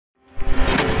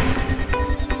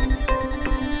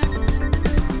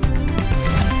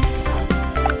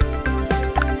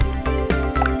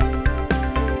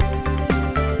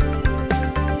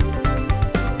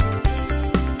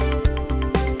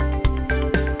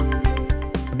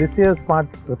This year Smart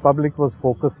Republic was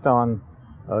focused on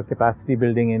capacity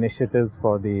building initiatives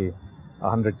for the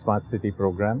 100 Smart City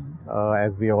program.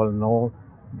 As we all know,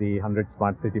 the 100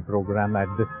 Smart City program at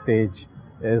this stage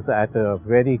is at a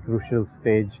very crucial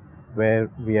stage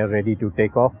where we are ready to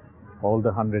take off. All the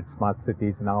 100 smart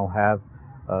cities now have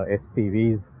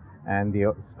SPVs and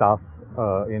the staff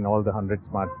in all the 100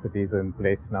 smart cities in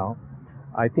place now.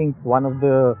 I think one of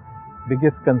the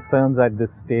biggest concerns at this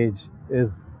stage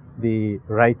is the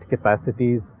right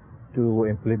capacities to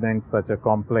implement such a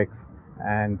complex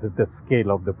and the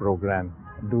scale of the program.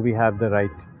 Do we have the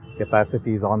right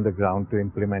capacities on the ground to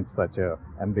implement such a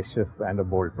ambitious and a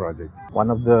bold project? One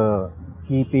of the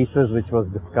key pieces which was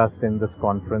discussed in this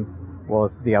conference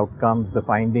was the outcomes, the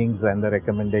findings and the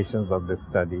recommendations of this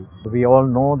study. We all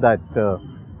know that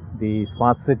the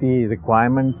smart city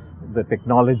requirements, the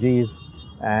technologies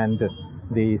and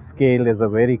the scale is a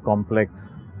very complex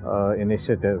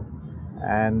initiative,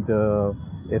 and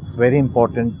it's very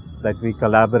important that we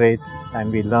collaborate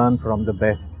and we learn from the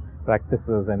best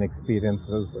practices and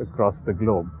experiences across the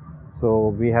globe. So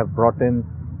we have brought in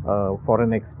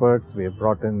foreign experts, we have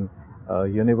brought in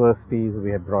universities, we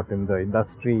have brought in the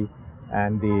industry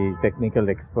and the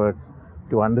technical experts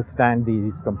to understand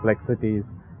these complexities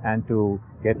and to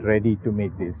get ready to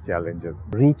meet these challenges.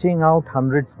 Reaching out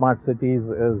 100 smart cities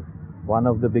is one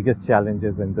of the biggest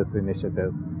challenges in this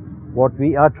initiative. What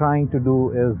we are trying to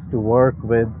do is to work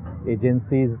with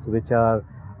agencies which are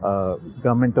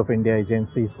Government of India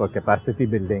agencies for capacity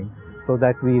building, so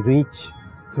that we reach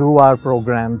through our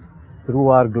programs, through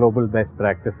our global best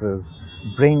practices,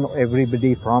 bring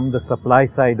everybody from the supply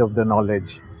side of the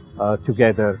knowledge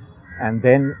together, and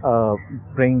then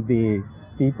bring the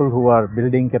people who are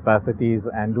building capacities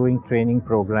and doing training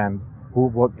programs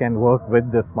who can work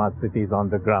with the smart cities on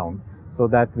the ground, so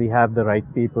that we have the right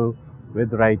people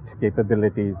with right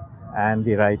capabilities and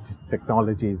the right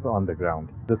technologies on the ground.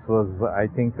 This was, I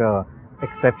think,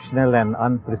 exceptional and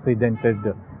unprecedented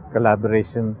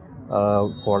collaboration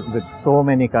with so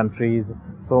many countries,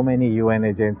 so many UN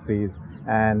agencies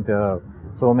and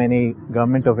so many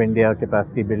Government of India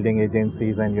capacity building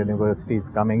agencies and universities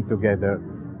coming together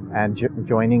and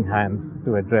joining hands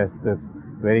to address this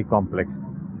very complex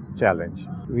challenge.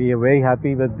 We are very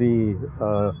happy with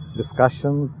the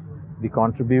discussions, the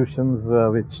contributions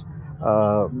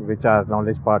which our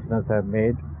knowledge partners have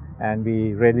made, and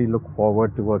we really look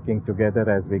forward to working together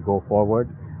as we go forward.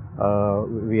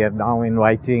 We are now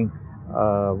inviting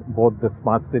both the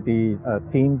smart city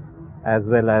teams as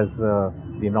well as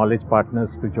the knowledge partners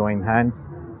to join hands,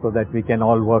 so that we can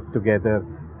all work together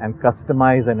and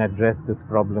customize and address these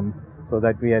problems, so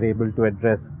that we are able to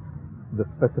address the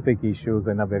specific issues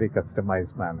in a very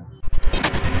customized manner.